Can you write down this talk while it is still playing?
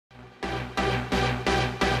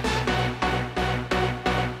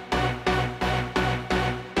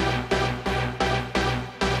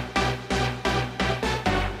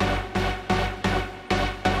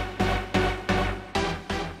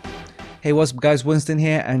Hey, what's up guys, Winston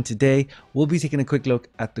here, and today we'll be taking a quick look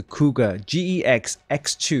at the Cougar GEX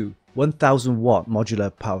X2 1000 watt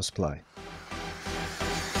modular power supply.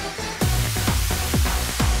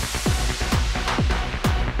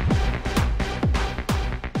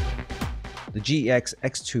 The GEX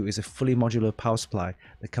X2 is a fully modular power supply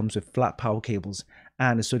that comes with flat power cables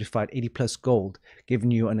and is certified 80+ gold,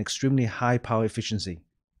 giving you an extremely high power efficiency.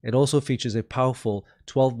 It also features a powerful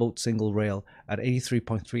 12-volt single rail at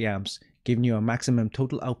 83.3 amps, giving you a maximum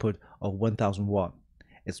total output of 1000 watt.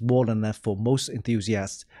 It's more than enough for most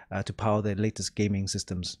enthusiasts to power their latest gaming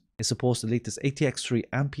systems. It supports the latest ATX3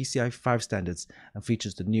 and PCIe 5 standards and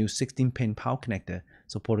features the new 16-pin power connector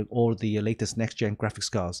supporting all the latest next-gen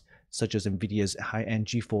graphics cards such as Nvidia's high-end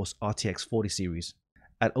GeForce RTX 40 series.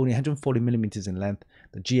 At only 140mm in length,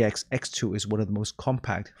 the GEX X2 is one of the most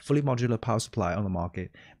compact, fully modular power supply on the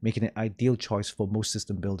market, making it an ideal choice for most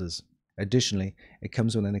system builders. Additionally, it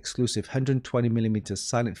comes with an exclusive 120mm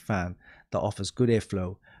silent fan that offers good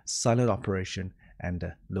airflow, silent operation,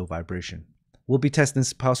 and low vibration. We'll be testing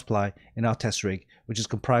this power supply in our test rig, which is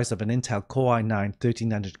comprised of an Intel Core i9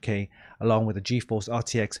 1300K along with a GeForce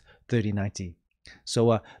RTX 3090.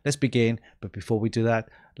 So let's begin, but before we do that,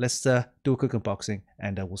 let's do a quick unboxing,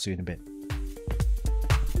 and we'll see you in a bit.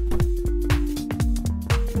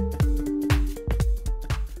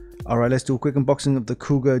 Alright, let's do a quick unboxing of the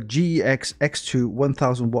Cougar GEX X2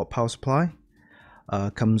 1000 watt power supply.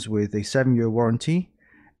 Comes with a 7-year warranty.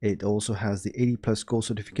 It also has the 80+ gold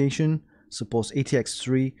certification, supports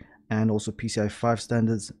ATX3 and also PCIe 5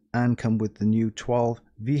 standards, and come with the new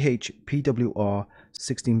 12VH PWR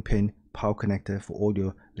 16-pin power connector for all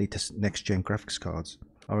your latest next-gen graphics cards.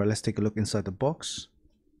 Alright, let's take a look inside the box.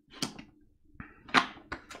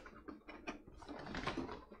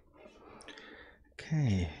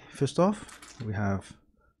 Okay, first off, we have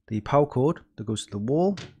the power cord that goes to the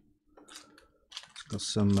wall. It's got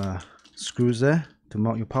some screws there to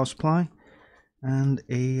mount your power supply, and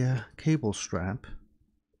a cable strap.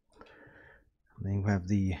 And then we have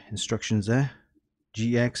the instructions there,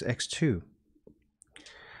 GEX X2.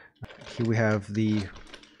 Here we have the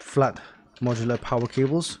flat modular power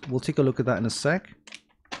cables. We'll take a look at that in a sec.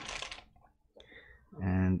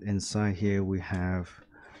 And inside here we have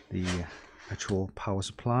the actual power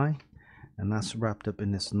supply, and that's wrapped up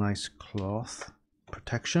in this nice cloth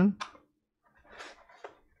protection.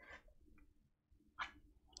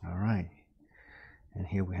 Alright, and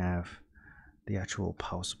here we have the actual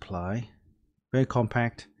power supply. Very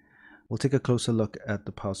compact. We'll take a closer look at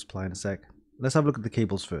the power supply in a sec. Let's have a look at the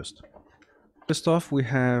cables first. First off, we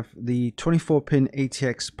have the 24-pin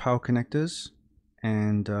ATX power connectors,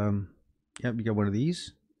 and yep, you get one of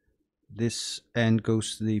these. This end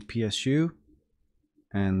goes to the PSU,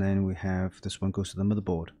 and then we have this one goes to the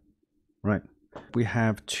motherboard. Right, we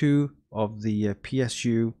have two of the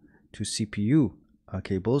PSU to CPU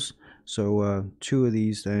cables, so two of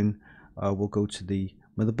these then will go to the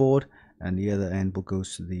motherboard, and the other end will go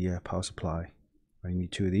to the power supply. I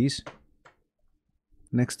need two of these.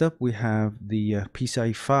 Next up, we have the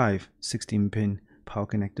PCIe 5 16-pin power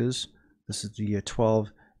connectors. This is the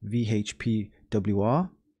 12VH PWR.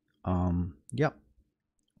 Yep,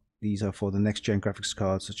 these are for the next gen graphics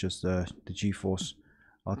cards such as the GeForce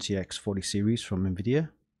RTX 40 series from Nvidia,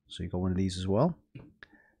 so you got one of these as well.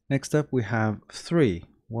 Next up, we have three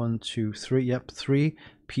PCIe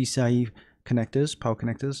connectors, power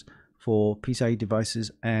connectors for PCIe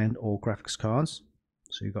devices and or graphics cards,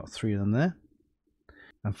 so you got three of them there.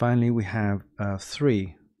 And finally, we have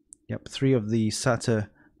three of the SATA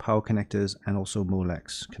power connectors and also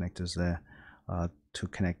Molex connectors there to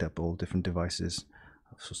connect up all different devices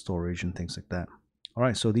for storage and things like that.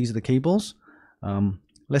 Alright, so these are the cables.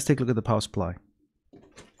 Let's take a look at the power supply.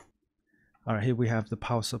 Alright, here we have the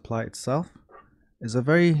power supply itself. It's a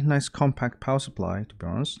very nice compact power supply, to be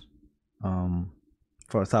honest,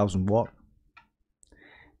 for 1000 watt.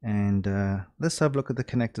 And let's have a look at the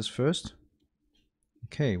connectors first.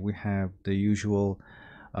 Okay, we have the usual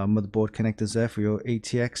motherboard connectors there for your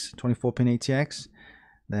ATX, 24-pin ATX.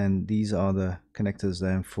 Then these are the connectors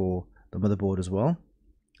then for the motherboard as well.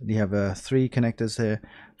 You have three connectors here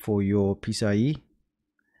for your PCIe,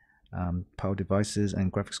 power devices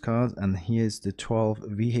and graphics cards. And here's the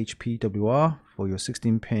 12VH PWR for your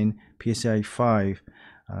 16-pin PCIe 5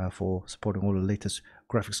 for supporting all the latest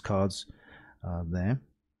graphics cards there.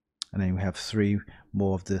 And then we have three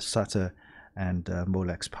more of the SATA and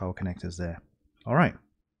Molex power connectors there. Alright,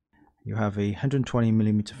 you have a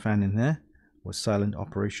 120mm fan in there with silent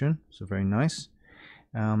operation, so very nice.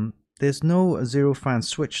 There's no zero fan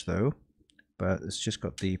switch though, but it's just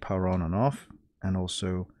got the power on and off, and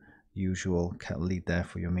also usual lead there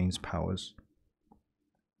for your mains powers.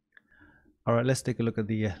 Alright, let's take a look at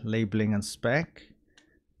the labeling and spec.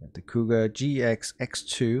 The Cougar GEX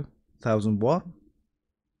X2 1000 watt,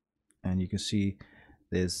 and you can see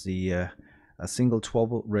there's the a single 12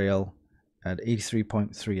 volt rail at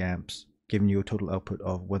 83.3 amps, giving you a total output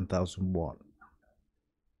of 1000 watt.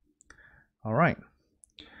 Alright,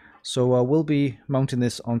 so we'll be mounting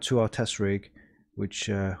this onto our test rig, which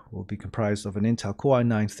will be comprised of an Intel Core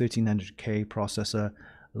i9-13900K processor,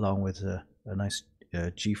 along with a nice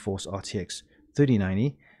GeForce RTX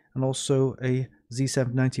 3090, and also a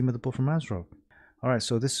Z790 motherboard from ASRock. Alright,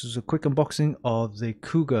 so this is a quick unboxing of the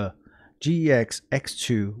Cougar GEX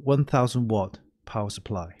X2 1000 watt power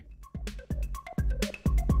supply.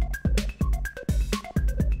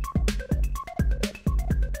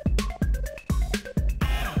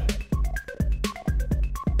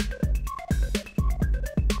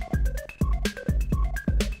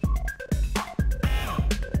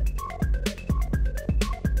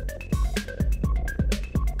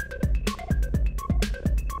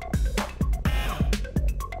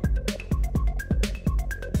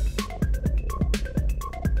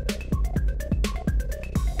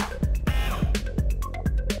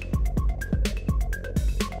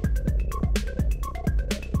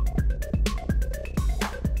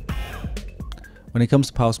 When it comes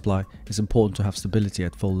to power supply, it's important to have stability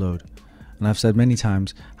at full load, and I've said many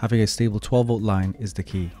times, having a stable 12 volt line is the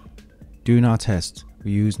key. During our test,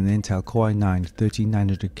 we used an Intel Core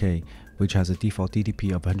i9-13900K, which has a default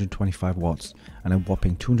DDP of 125 watts and a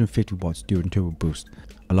whopping 250 watts during turbo boost,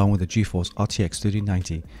 along with a GeForce RTX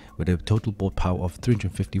 3090 with a total board power of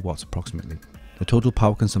 350 watts approximately. The total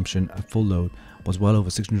power consumption at full load was well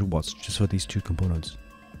over 600 watts just for these two components.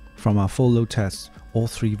 From our full load tests, all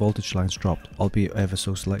three voltage lines dropped, albeit ever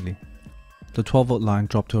so slightly. The 12 volt line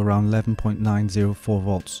dropped to around 11.904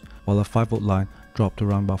 volts, while the 5 volt line dropped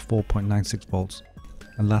around about 4.96 volts.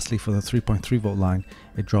 And lastly, for the 3.3 volt line,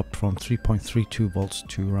 it dropped from 3.32 volts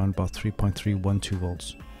to around about 3.312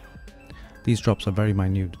 volts. These drops are very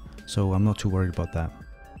minute, so I'm not too worried about that.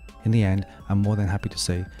 In the end, I'm more than happy to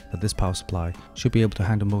say that this power supply should be able to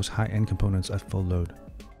handle most high-end components at full load.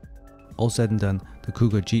 All said and done, the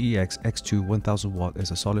Cougar GEX X2 1000 watt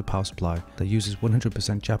is a solid power supply that uses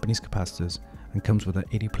 100% Japanese capacitors and comes with an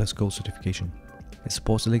 80+ gold certification. It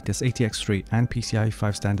supports the latest ATX 3 and PCIe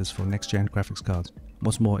 5 standards for next-gen graphics cards.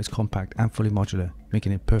 What's more, it's compact and fully modular,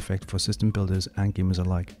 making it perfect for system builders and gamers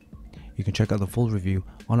alike. You can check out the full review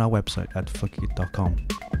on our website at Funkykit.com.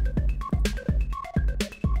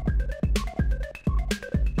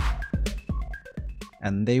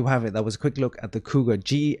 And there you have it. That was a quick look at the Cougar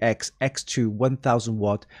GEX X2 1000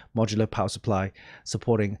 watt modular power supply,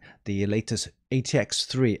 supporting the latest ATX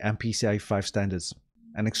 3 and PCIe 5 standards.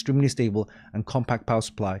 An extremely stable and compact power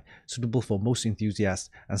supply, suitable for most enthusiasts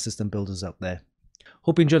and system builders out there.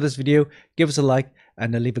 Hope you enjoyed this video. Give us a like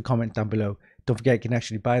and leave a comment down below. Don't forget, you can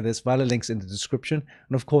actually buy this via the links in the description.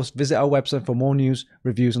 And of course, visit our website for more news,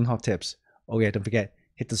 reviews and hot tips. Oh yeah, don't forget,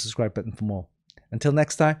 hit the subscribe button for more. Until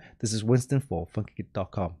next time, this is Winston for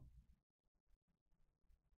Funkykit.com.